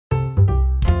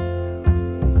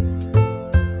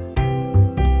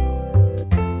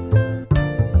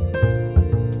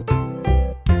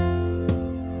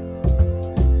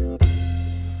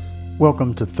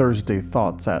Welcome to Thursday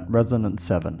Thoughts at Resonance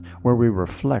 7, where we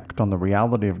reflect on the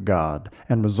reality of God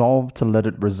and resolve to let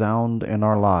it resound in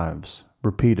our lives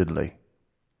repeatedly.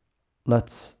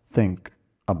 Let's think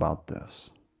about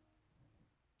this.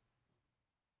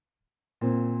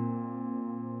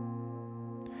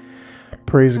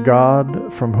 Praise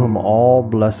God, from whom all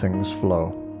blessings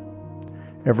flow.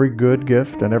 Every good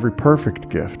gift and every perfect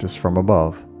gift is from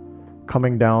above,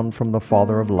 coming down from the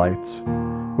Father of lights,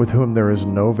 with whom there is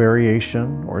no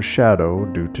variation or shadow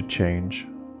due to change.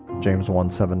 James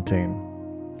 1:17.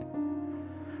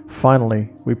 Finally,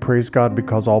 we praise God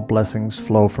because all blessings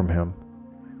flow from Him.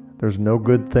 There's no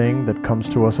good thing that comes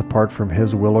to us apart from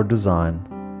His will or design.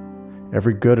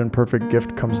 Every good and perfect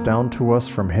gift comes down to us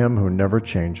from Him who never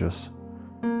changes.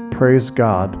 Praise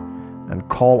God and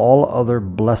call all other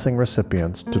blessing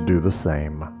recipients to do the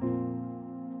same.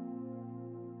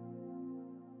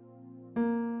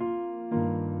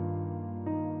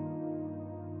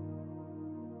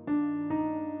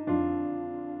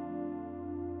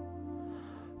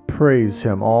 Praise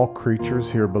Him, all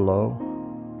creatures here below.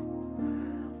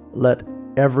 Let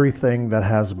everything that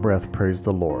has breath praise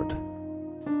the Lord.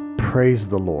 Praise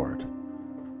the Lord.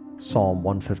 Psalm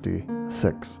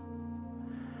 156.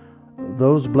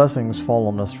 Those blessings fall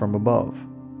on us from above,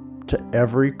 to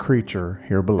every creature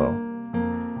here below.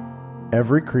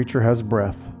 Every creature has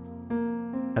breath,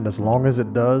 and as long as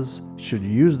it does, should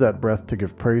use that breath to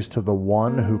give praise to the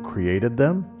one who created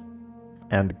them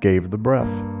and gave the breath.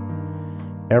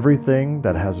 Everything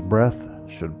that has breath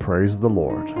should praise the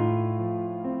Lord.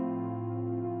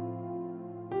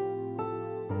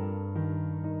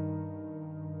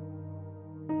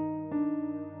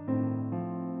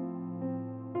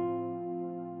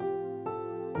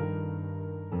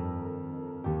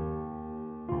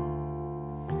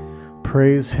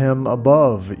 Praise Him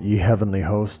above, ye heavenly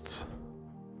hosts.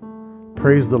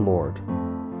 Praise the Lord.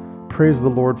 Praise the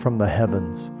Lord from the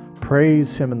heavens.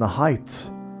 Praise Him in the heights.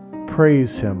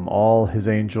 Praise Him, all His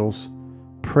angels.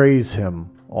 Praise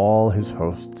Him, all His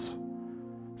hosts.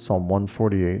 Psalm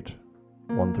 148,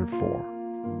 1-4.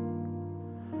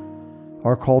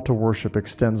 Our call to worship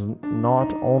extends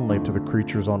not only to the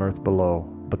creatures on earth below,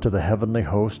 but to the heavenly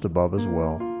host above as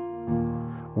well.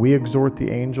 We exhort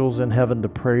the angels in heaven to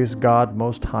praise God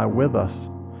Most High with us,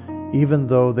 even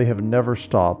though they have never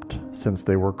stopped since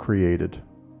they were created.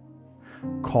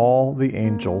 Call the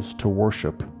angels to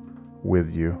worship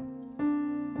with you.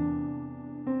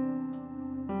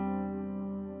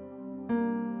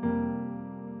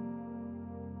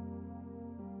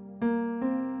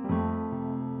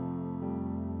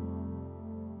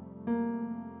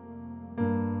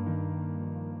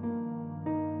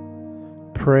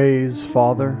 Praise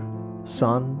Father,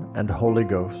 Son, and Holy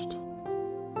Ghost.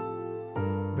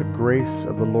 The grace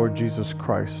of the Lord Jesus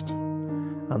Christ,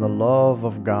 and the love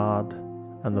of God,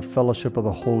 and the fellowship of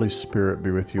the Holy Spirit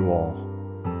be with you all.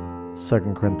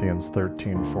 2 Corinthians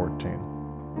 13:14.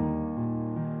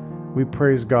 We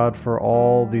praise God for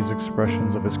all these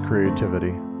expressions of His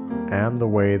creativity and the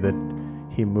way that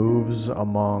He moves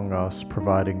among us,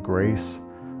 providing grace,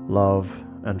 love,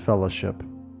 and fellowship.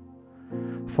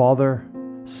 Father,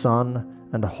 Son,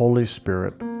 and Holy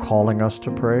Spirit calling us to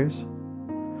praise,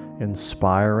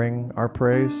 inspiring our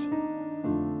praise,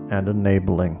 and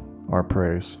enabling our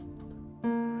praise.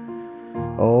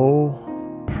 Oh,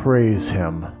 praise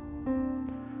Him.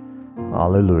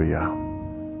 Alleluia.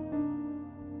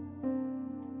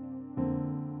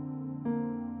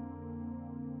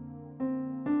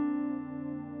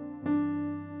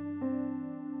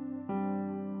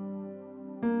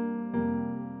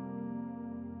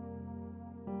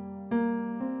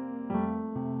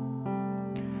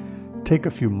 Take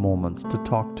a few moments to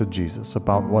talk to Jesus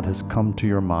about what has come to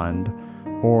your mind,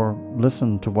 or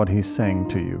listen to what He's saying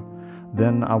to you.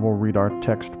 Then I will read our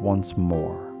text once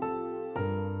more.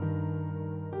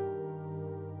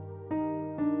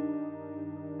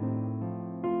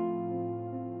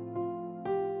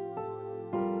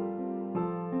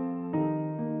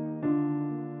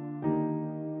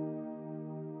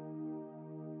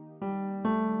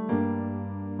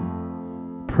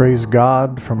 Praise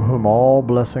God, from whom all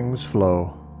blessings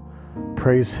flow.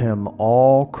 Praise Him,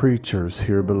 all creatures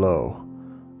here below.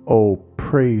 Oh,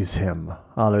 praise Him.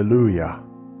 Alleluia.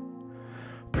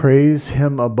 Praise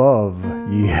Him above,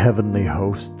 ye heavenly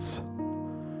hosts.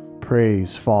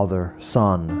 Praise Father,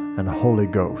 Son, and Holy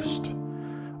Ghost.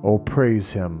 Oh,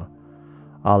 praise Him.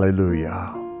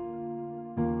 Alleluia.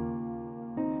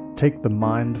 Take the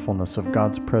mindfulness of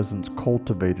God's presence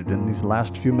cultivated in these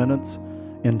last few minutes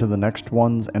into the next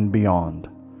ones and beyond.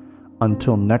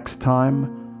 Until next time,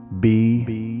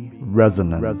 be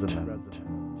resonant.